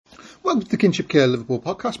Welcome to the Kinship Care Liverpool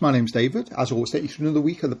podcast. My name's David. As always, take you through another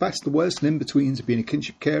week of the best, the worst, and in-betweens of being a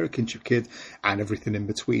kinship carer, a kinship kid, and everything in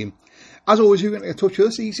between. As always, you're going to get in touch with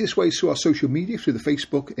us. The easiest way is through our social media, through the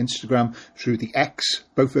Facebook, Instagram, through the X,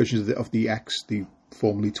 both versions of the X, the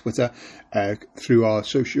formerly Twitter, through our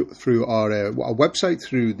website,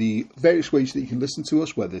 through the various ways that you can listen to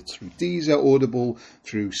us, whether it's through Deezer, Audible,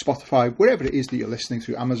 through Spotify, wherever it is that you're listening,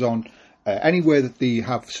 through Amazon. Anywhere that they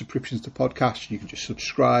have subscriptions to podcasts, you can just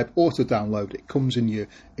subscribe, auto download. It comes in your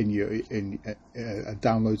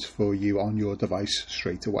downloads for you on your device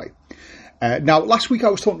straight away. Now, last week I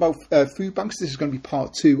was talking about food banks. This is going to be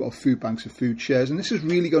part 2 of food banks and food shares, and this is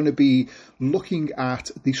really going to be looking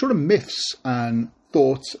at the sort of myths and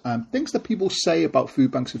thoughts and things that people say about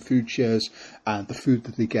food banks and food shares and the food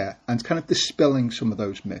that they get, and kind of dispelling some of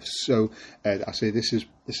those myths. So I say this is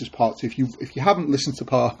part 2. If you haven't listened to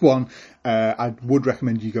part 1, I would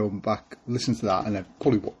recommend you go back, listen to that, and then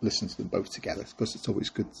probably listen to them both together, because it's always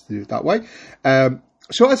good to do it that way.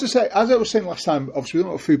 So as I was saying last time, obviously we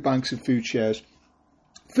don't have food banks and food shares.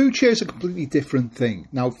 Food share is a completely different thing.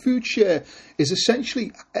 Now, food share is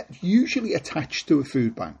essentially usually attached to a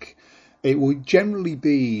food bank. It will generally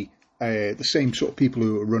be the same sort of people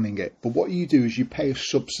who are running it. But what you do is you pay a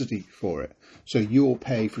subsidy for it. So you'll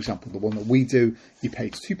pay, for example, the one that we do, you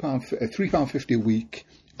pay £3.50 a week,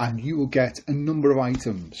 and you will get a number of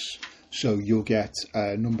items. So you'll get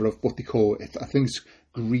a number of what they call, I think it's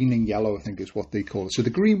green and yellow, I think is what they call it. So the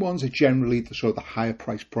green ones are generally the sort of the higher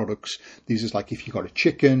priced products. These is like if you've got a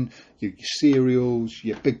chicken, your cereals,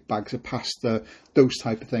 your big bags of pasta, those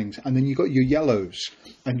type of things. And then you've got your yellows.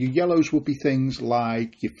 And your yellows will be things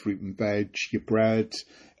like your fruit and veg, your bread,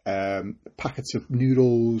 packets of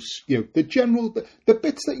noodles, the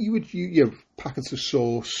bits that you would use, packets of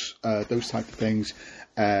sauce, those type of things.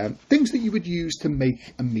 Things that you would use to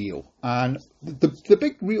make a meal. And the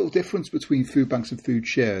big real difference between food banks and food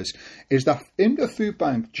shares is that in a food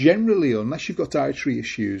bank, generally, unless you've got dietary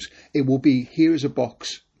issues, it will be, here is a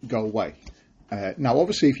box, go away. Now,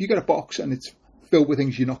 obviously, if you get a box and it's filled with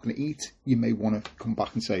things you're not going to eat, you may want to come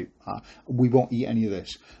back and say, we won't eat any of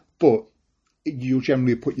this. But you'll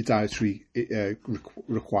generally put your dietary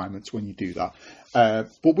requirements when you do that.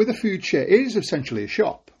 But with a food share, it is essentially a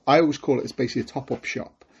shop. I always call it, it's basically a top-up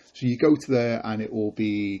shop. So you go to there and it will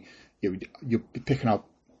be, you'll be picking out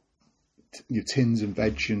your tins and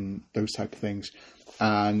veg and those type of things.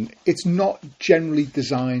 And it's not generally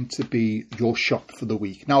designed to be your shop for the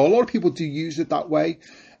week. Now, a lot of people do use it that way.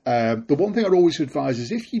 The one thing I'd always advise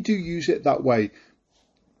is if you do use it that way,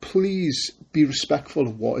 please be respectful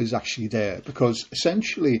of what is actually there, because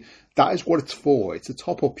essentially that is what it's for. It's a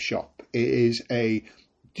top-up shop. It is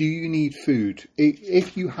do you need food?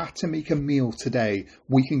 If you had to make a meal today,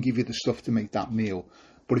 we can give you the stuff to make that meal.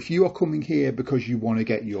 But if you are coming here because you want to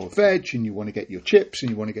get your veg and you want to get your chips and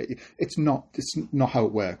you want to get it's not how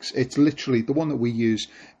it works. It's literally the one that we use.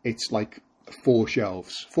 It's like 4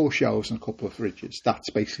 shelves and a couple of fridges. That's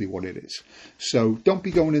basically what it is. So don't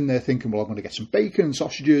be going in there thinking, well, I'm going to get some bacon,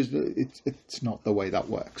 sausages. It's not the way that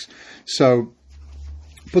works. So,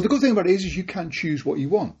 but the good thing about it is you can choose what you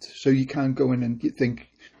want. So you can go in and think,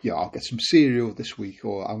 I'll get some cereal this week,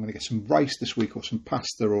 or I'm going to get some rice this week, or some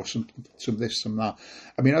pasta, or some this, some that.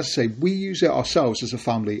 I mean, as I say, we use it ourselves as a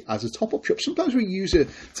family as a top-up shop. Sometimes we use it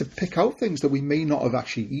to pick out things that we may not have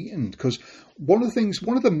actually eaten, because one of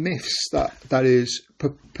the myths that is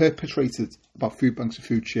perpetrated about food banks and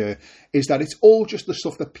food share is that it's all just the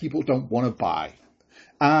stuff that people don't want to buy.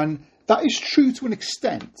 And that is true to an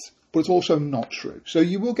extent, but it's also not true. So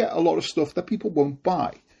you will get a lot of stuff that people won't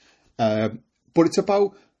buy. But it's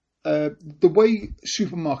about the way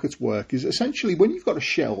supermarkets work is essentially when you've got a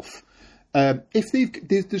shelf,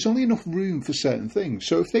 there's only enough room for certain things.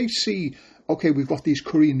 So if they see, okay, we've got these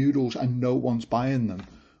curry noodles and no one's buying them,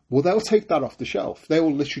 well, they'll take that off the shelf. They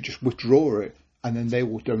will literally just withdraw it, and then they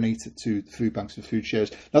will donate it to the food banks and food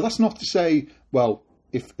shares. Now, that's not to say, well,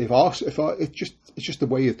 it's just the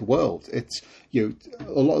way of the world. It's, a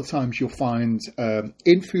lot of times you'll find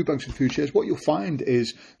in food banks and food shares, what you'll find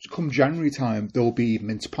is come January time, there'll be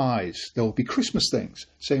mince pies, there'll be Christmas things.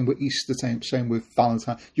 Same with Easter time, same with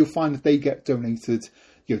Valentine. You'll find that they get donated,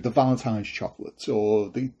 the Valentine's chocolates or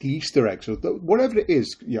the Easter eggs or whatever it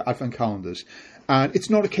is, advent calendars. And it's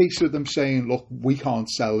not a case of them saying, look, we can't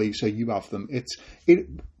sell these, so you have them.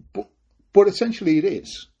 But essentially it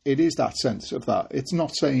is. It is that sense of that. It's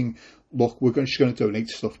not saying, look, we're just going to donate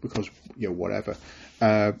stuff because, whatever.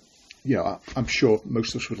 I'm sure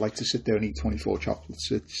most of us would like to sit there and eat 24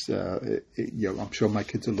 chocolates. I'm sure my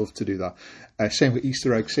kids would love to do that. Same with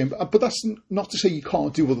Easter eggs. But that's not to say you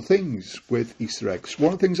can't do other things with Easter eggs.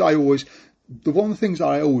 One of the things I always the one of the things that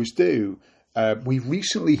I always do, we've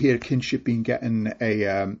recently here at Kinship been getting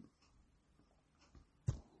a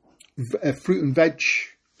fruit and veg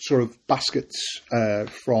sort of baskets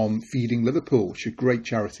from Feeding Liverpool, which is a great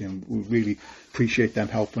charity, and we really appreciate them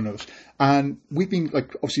helping us. And we've been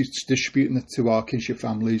obviously distributing it to our Kinship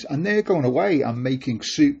families, and they're going away and making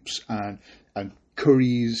soups and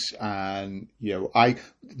curries, and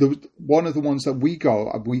one of the ones that we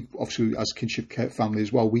got, we obviously as Kinship family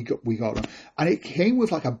as well, we got them, and it came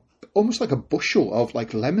with almost like a bushel of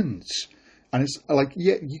lemons. And it's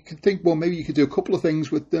you can think, well, maybe you could do a couple of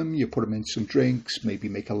things with them. You put them in some drinks, maybe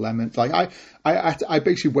make a lemon. I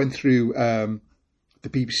basically went through the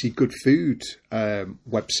BBC Good Food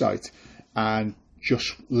website and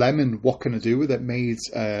just lemon. What can I do with it? Made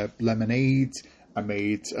lemonade. I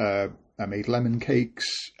made lemon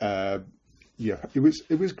cakes. It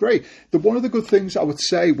was great. One of the good things I would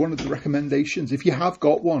say, one of the recommendations, if you have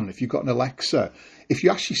got one, if you've got an Alexa, if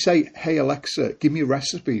you actually say, "Hey Alexa, give me a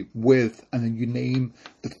recipe with," and then you name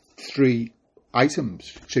the 3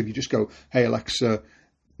 items. So if you just go, "Hey Alexa,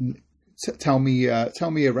 tell me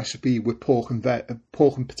a recipe with pork and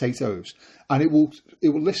potatoes," and it will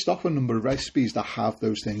list off a number of recipes that have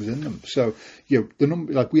those things in them. So the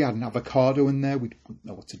number, we had an avocado in there, we didn't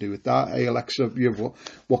know what to do with that. Hey Alexa,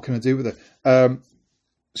 what can I do with it?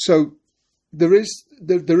 So there is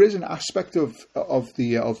an aspect of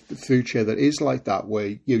the food share that is like that,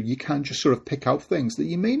 where you can just sort of pick out things that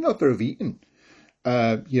you may never have eaten.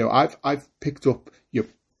 I've picked up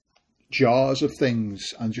jars of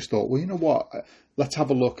things and just thought, well, you know what? Let's have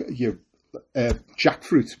a look at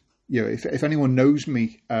jackfruit. If anyone knows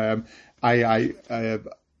me, one of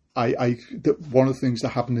the things that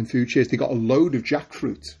happened in food shares, they got a load of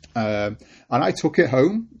jackfruit, and I took it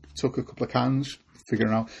home, took a couple of cans,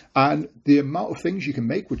 figuring out, and the amount of things you can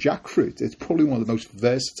make with jackfruit, it's probably one of the most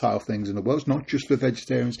versatile things in the world. It's not just for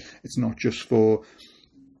vegetarians, it's not just for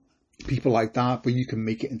people like that, but you can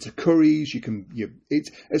make it into curries.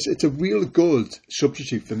 It's a real good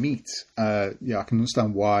substitute for meat. I can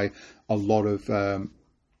understand why a lot of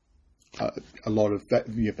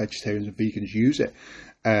vegetarians and vegans use it.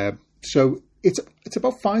 So it's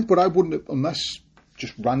about fine, but I wouldn't, unless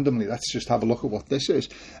just randomly, let's just have a look at what this is.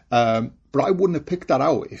 But I wouldn't have picked that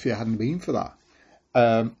out if it hadn't been for that.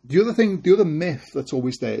 The other myth that's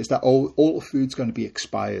always there is that all the food's going to be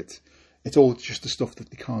expired. It's all just the stuff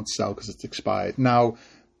that they can't sell because it's expired. Now,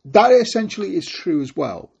 that essentially is true as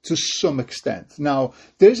well, to some extent. Now,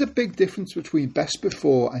 there's a big difference between best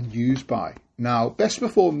before and use by. Now, best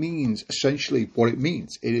before means essentially what it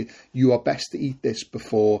means. You are best to eat this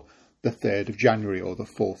before the 3rd of January or the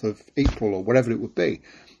 4th of April or whatever it would be.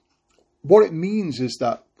 What it means is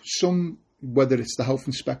that whether it's the health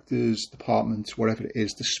inspectors, departments, whatever it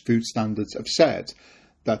is, the food standards have said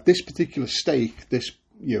that this particular steak, this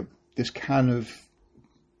can of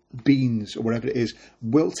beans or whatever it is,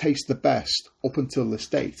 will taste the best up until this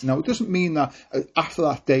date. Now, it doesn't mean that after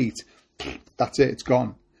that date, that's it, it's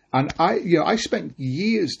gone. And I spent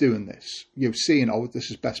years doing this, seeing, this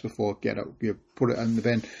is best before, put it in the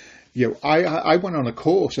bin. I went on a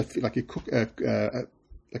course, like a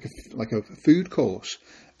food course,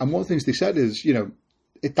 and one of the things they said is,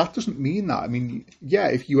 that doesn't mean that. I mean,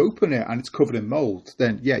 if you open it and it's covered in mold,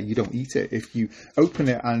 then you don't eat it. If you open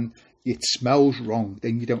it and it smells wrong,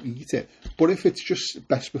 then you don't eat it. But if it's just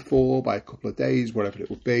best before by a couple of days, whatever it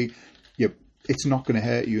would be, it's not going to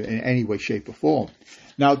hurt you in any way, shape or form.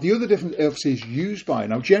 Now, the other difference obviously is use by.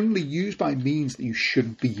 Now, generally use by means that you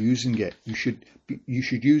shouldn't be using it. You should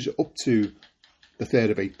use it up to the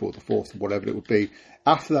 3rd of April, the 4th, whatever it would be.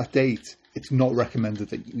 After that date, it's not recommended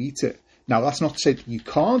that you eat it. Now, that's not to say that you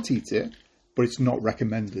can't eat it, but it's not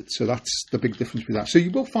recommended. So that's the big difference with that. So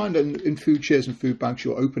you will find it in food shares and food banks,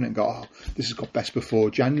 you'll open it and go, this has got best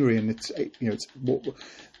before January, and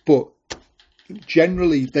but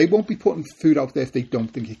generally they won't be putting food out there if they don't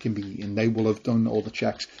think it can be eaten. They will have done all the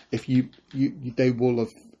checks. If they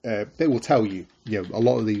will tell you. A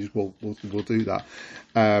lot of these will do that.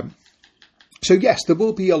 So yes, there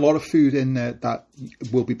will be a lot of food in there that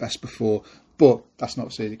will be best before, but that's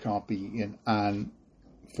not to say it can't be eaten. And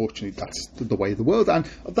fortunately, that's the way of the world, and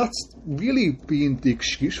that's really been the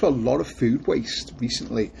excuse for a lot of food waste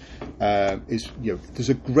recently. There's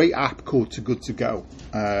a great app called Too Good To Go,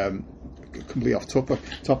 completely off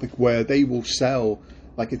topic, where they will sell,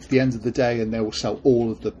 it's the end of the day, and they will sell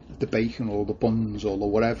all of the bacon or the buns or the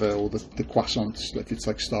whatever, or the croissants, if it's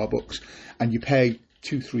like Starbucks, and you pay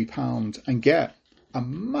 £2-3 and get a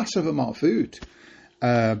massive amount of food,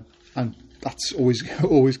 and that's always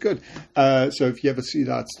good. So if you ever see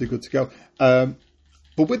that, it's Too Good To Go.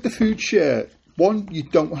 But with the food share, one, you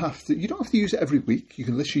don't have to use it every week. You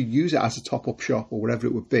can literally use it as a top-up shop or whatever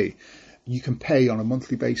it would be. You can pay on a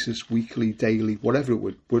monthly basis, weekly, daily, whatever it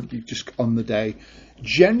would be, just on the day.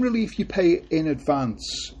 Generally, if you pay in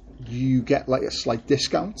advance, you get like a slight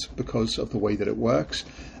discount because of the way that it works.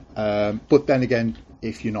 But then again,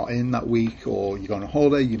 if you're not in that week or you're on a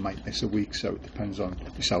holiday, you might miss a week. So it depends on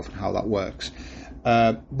yourself and how that works.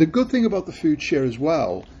 The good thing about the food share as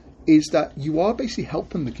well is that you are basically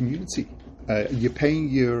helping the community. You're paying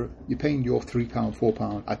your £3,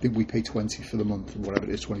 £4. I think we pay 20 for the month, or whatever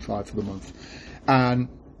it is, 25 for the month, and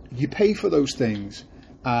you pay for those things,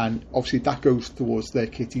 and obviously that goes towards their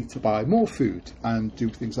kitty to buy more food and do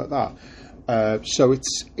things like that. So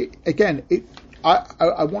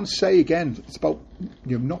I want to say again, it's about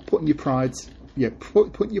not putting your pride,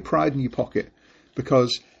 putting your pride in your pocket,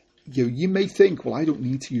 because you may think, well, I don't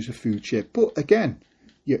need to use a food share, but again,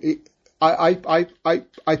 I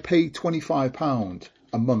pay £25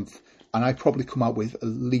 a month, and I probably come out with at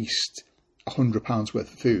least £100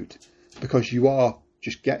 worth of food, because you are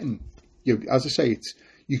just getting, as I say,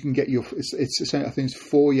 you can get it's I think it's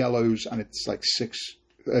 4 yellows and it's like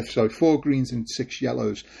 4 greens and 6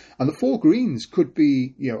 yellows, and the 4 greens could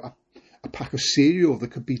be a pack of cereal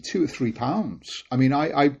that could be £2 or £3. I mean,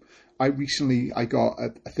 I recently got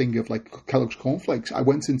a thing of like Kellogg's cornflakes. I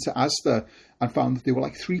went into Asda and found that they were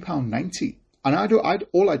like £3.90, and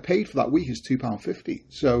all I paid for that week is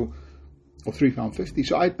 £2.50, or £3.50.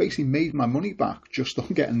 So I basically made my money back just on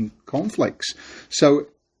getting cornflakes. So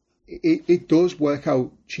it does work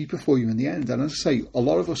out cheaper for you in the end. And as I say, a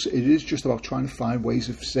lot of us, it is just about trying to find ways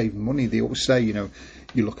of saving money. They always say, you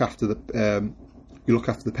look after the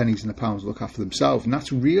pennies and the pounds, look after themselves. And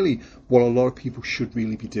that's really what a lot of people should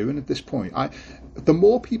really be doing at this point. The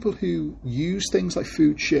more people who use things like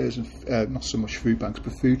food shares, and not so much food banks,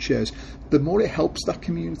 but food shares, the more it helps that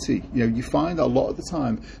community. You find that a lot of the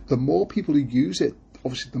time, the more people who use it,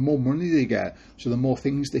 obviously the more money they get, so the more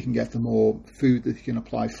things they can get, the more food that they can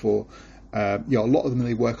apply for. A lot of them,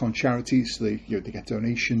 they work on charities, so they get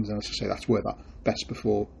donations, and as I say, that's where that best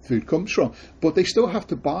before food comes from. But they still have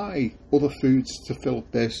to buy other foods to fill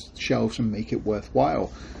up their shelves and make it worthwhile,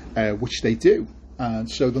 which they do. And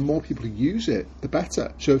so the more people who use it, the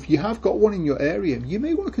better. So if you have got one in your area, you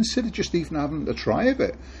may want to consider just even having a try of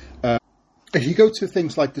it. If you go to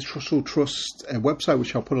things like the Trussell Trust website,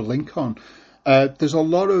 which I'll put a link on, there's a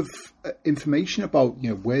lot of information about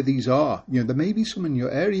where these are. There may be some in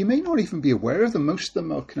your area. You may not even be aware of them. Most of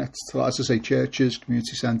them are connected to, as I say, churches,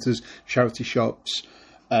 community centres, charity shops.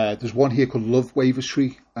 There's one here called Love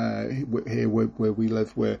Waverstree, here where we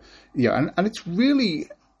live. And it's really,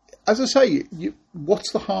 as I say,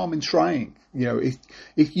 what's the harm in trying?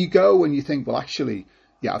 If you go and you think, well, actually,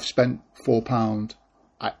 I've spent £4.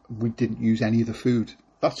 We didn't use any of the food.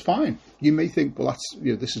 That's fine. You may think, well,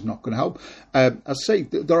 this is not going to help. As I say,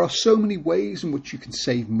 there are so many ways in which you can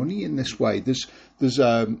save money in this way. There's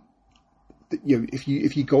if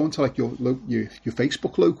you go into like your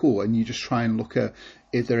Facebook local and you just try and look at,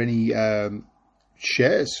 is there any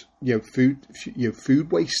shares,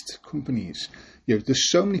 food waste companies.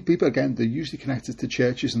 There's so many people, again, they're usually connected to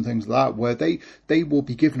churches and things like that, where they will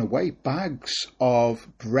be giving away bags of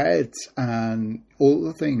bread and all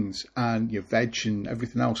the things, and veg and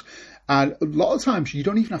everything else. And a lot of times you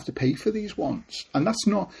don't even have to pay for these ones. And that's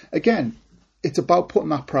not, again, it's about putting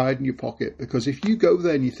that pride in your pocket, because if you go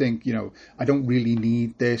there and you think, I don't really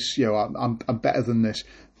need this, I'm better than this,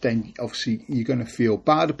 then obviously you're going to feel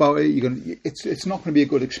bad about it. It's not going to be a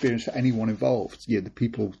good experience for anyone involved. The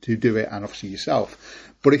people who do it, and obviously yourself.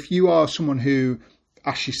 But if you are someone who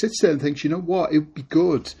actually sits there and thinks, what, it would be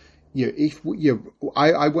good.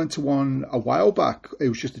 I went to one a while back. It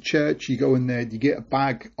was just a church. You go in there, you get a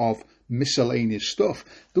bag of miscellaneous stuff.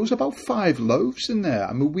 There was about 5 loaves in there.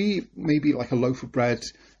 I mean, we maybe like a loaf of bread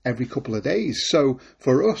every couple of days. So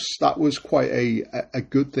for us, that was quite a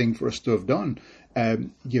good thing for us to have done.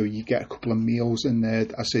 You get a couple of meals in there.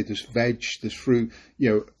 I say there's veg, there's fruit.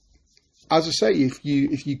 As I say, if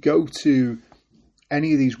you go to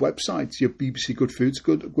any of these websites, BBC Good Food's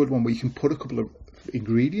a good one, where you can put a couple of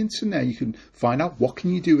ingredients in there. You can find out what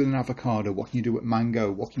can you do with an avocado, what can you do with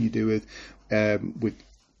mango, what can you do with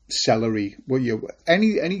celery. Well,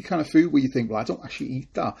 any kind of food where you think, well, I don't actually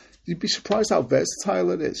eat that. You'd be surprised how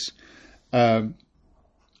versatile it is.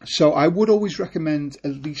 So I would always recommend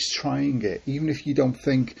at least trying it, even if you don't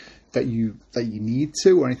think that you need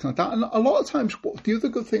to or anything like that. And a lot of times, the other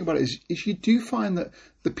good thing about it is you do find that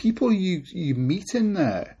the people you meet in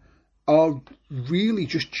there are really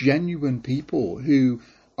just genuine people who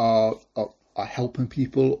are helping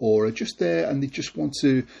people, or are just there and they just want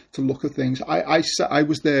to look at things. I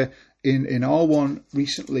was there in our one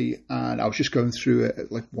recently, and I was just going through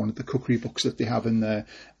it, like one of the cookery books that they have in there,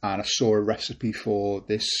 and I saw a recipe for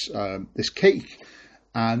this cake.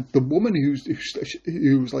 And the woman who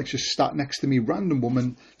was like just sat next to me, random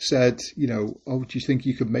woman, said, "Oh, do you think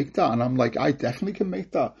you could make that?" And I'm like, "I definitely can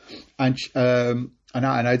make that." And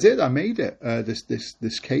I did. I made it.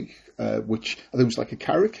 This cake, which I think was like a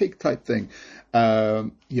carrot cake type thing.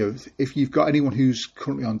 If you've got anyone who's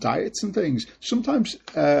currently on diets and things, sometimes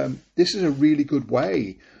this is a really good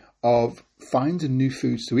way of finding new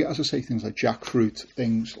foods to eat. As I say, things like jackfruit,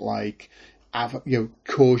 things like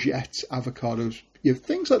courgettes, avocados,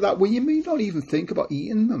 things like that, where you may not even think about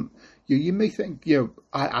eating them. You may think,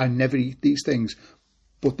 I never eat these things.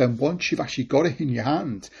 But then once you've actually got it in your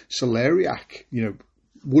hand, celeriac,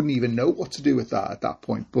 wouldn't even know what to do with that at that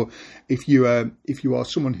point. But if you are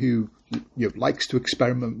someone who likes to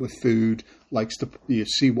experiment with food, likes to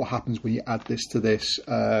see what happens when you add this to this,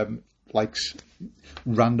 likes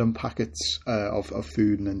random packets of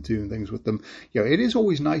food and then doing things with them, it is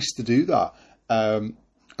always nice to do that.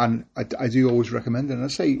 And I do always recommend it. And I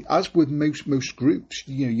say, as with most groups,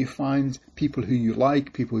 you find people who you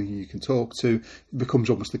like, people who you can talk to. It becomes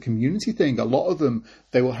almost a community thing. A lot of them,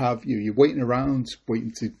 they will have you're waiting around,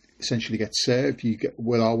 waiting to essentially get served. You get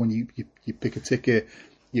when you pick a ticket.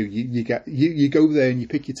 You go there and you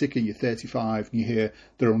pick your ticket. You're 35, and you hear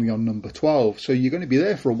they're only on number 12. So you're going to be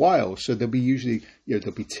there for a while. So there'll be usually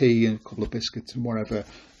there'll be tea and a couple of biscuits and whatever,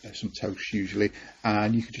 some toast usually,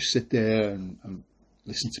 and you can just sit there and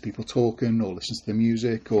listen to people talking, or listen to the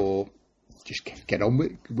music, or just get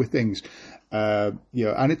on with things. And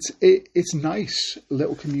it's nice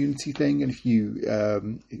little community thing. And if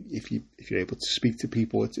you're able to speak to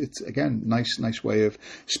people, it's again nice way of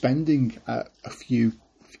spending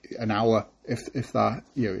an hour, if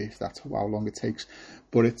that's how long it takes.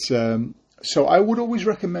 But it's so I would always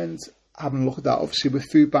recommend having a look at that. Obviously,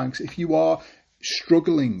 with food banks, if you are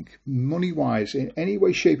struggling money-wise in any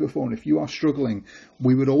way, shape or form, if you are struggling,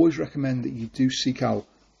 we would always recommend that you do seek out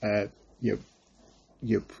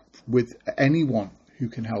with anyone who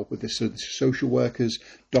can help with this. So the social workers,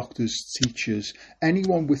 doctors, teachers,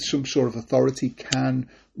 anyone with some sort of authority can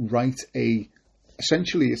write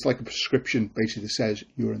essentially it's like a prescription basically that says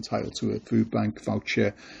you're entitled to a food bank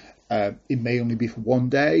voucher. It may only be for one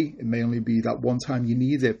day, it may only be that one time you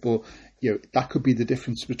need it, but that could be the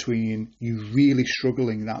difference between you really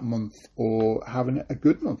struggling that month or having a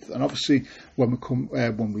good month. And obviously, when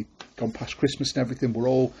we've gone past Christmas and everything, we're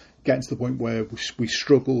all getting to the point where we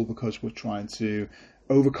struggle because we're trying to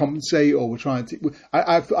overcompensate, or we're trying to.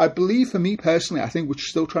 I believe, for me personally, I think we're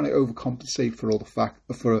still trying to overcompensate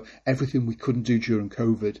for everything we couldn't do during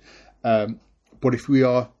COVID. But if we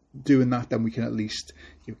are doing that, then we can at least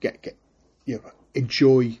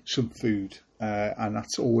enjoy some food. And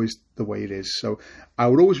that's always the way it is. So I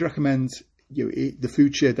would always recommend the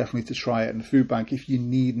food share definitely to try it, and the food bank if you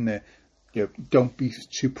need it. Don't be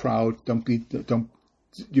too proud.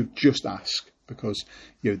 Just ask, because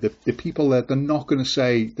the people there, they're not going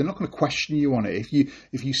to question you on it.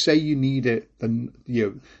 If you say you need it, then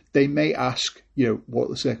they may ask what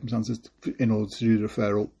the circumstances in order to do the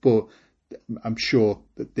referral, but I'm sure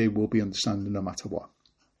that they will be understanding no matter what.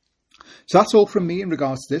 So that's all from me in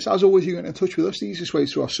regards to this. As always, you can get in touch with us. The easiest way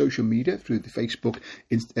is through our social media, through the Facebook,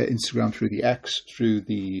 Instagram, through the X, through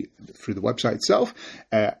the website itself.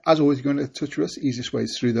 As always, you can get in touch with us. The easiest way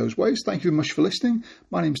is through those ways. Thank you very much for listening.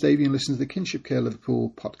 My name's Davey, and listen to the Kinship Care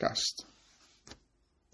Liverpool podcast.